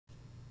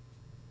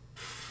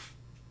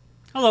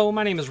Hello,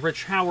 my name is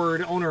Rich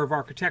Howard, owner of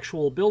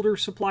Architectural Builder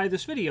Supply.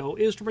 This video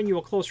is to bring you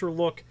a closer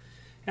look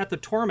at the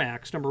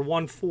Tormax number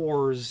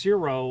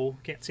 140,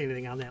 can't see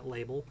anything on that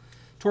label,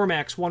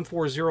 Tormax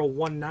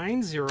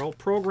 140190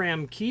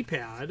 Program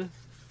Keypad.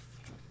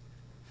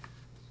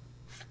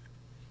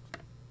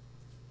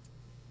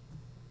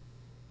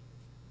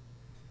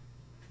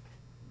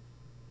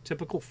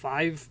 Typical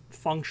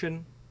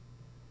 5-function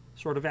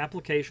sort of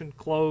application: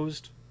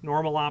 closed,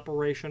 normal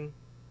operation,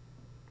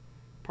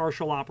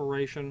 partial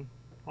operation,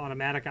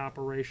 automatic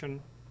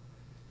operation.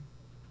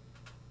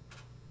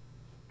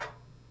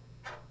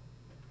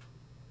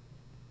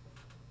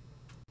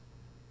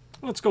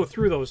 Let's go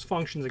through those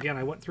functions again.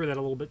 I went through that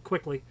a little bit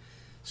quickly.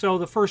 So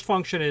the first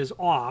function is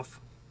off.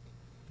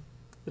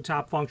 The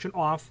top function,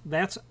 off,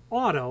 that's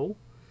auto.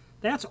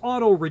 That's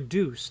auto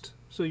reduced.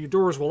 So your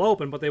doors will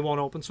open, but they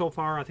won't open so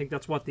far. I think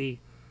that's what the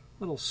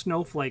little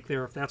snowflake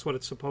there, if that's what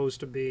it's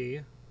supposed to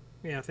be,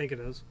 yeah, I think it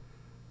is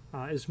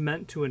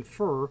meant to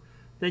infer.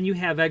 Then you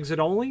have exit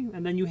only,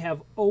 and then you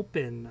have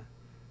open.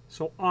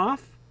 So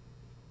off,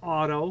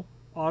 auto,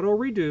 auto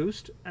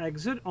reduced,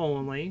 exit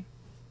only,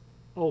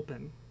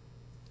 open.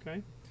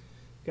 Okay,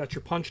 got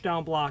your punch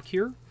down block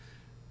here.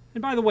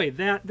 And by the way,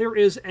 there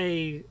is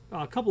a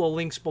couple of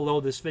links below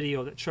this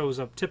video that shows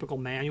a typical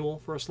manual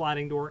for a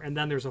sliding door, and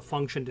then there's a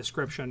function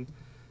description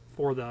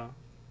for the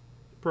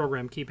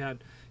program keypad.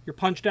 Your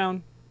punch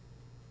down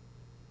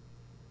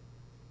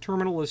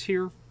terminal is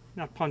here.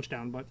 Not punch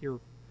down, but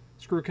your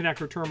screw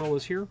connector terminal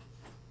is here.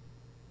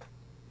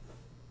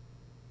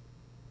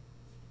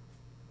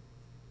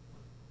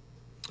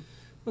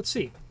 Let's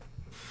see.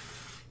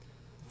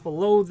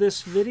 Below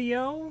this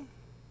video,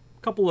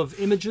 a couple of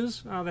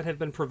images that have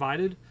been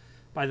provided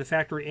by the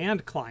factory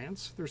and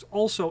clients. There's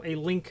also a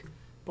link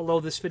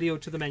below this video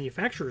to the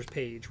manufacturer's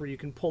page where you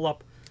can pull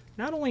up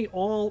not only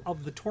all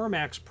of the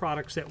Tormax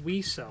products that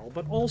we sell,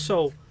 but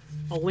also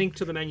a link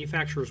to the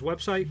manufacturer's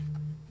website,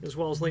 as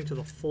well as a link to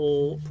the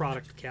full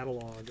product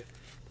catalog.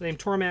 The name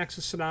Tormax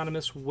is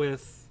synonymous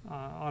with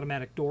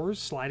automatic doors,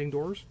 sliding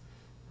doors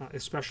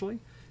especially.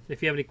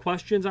 If you have any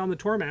questions on the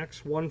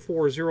Tormax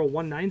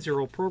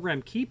 140190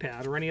 Program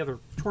Keypad or any other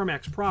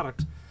Tormax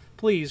product,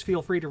 please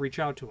feel free to reach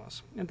out to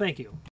us. And thank you.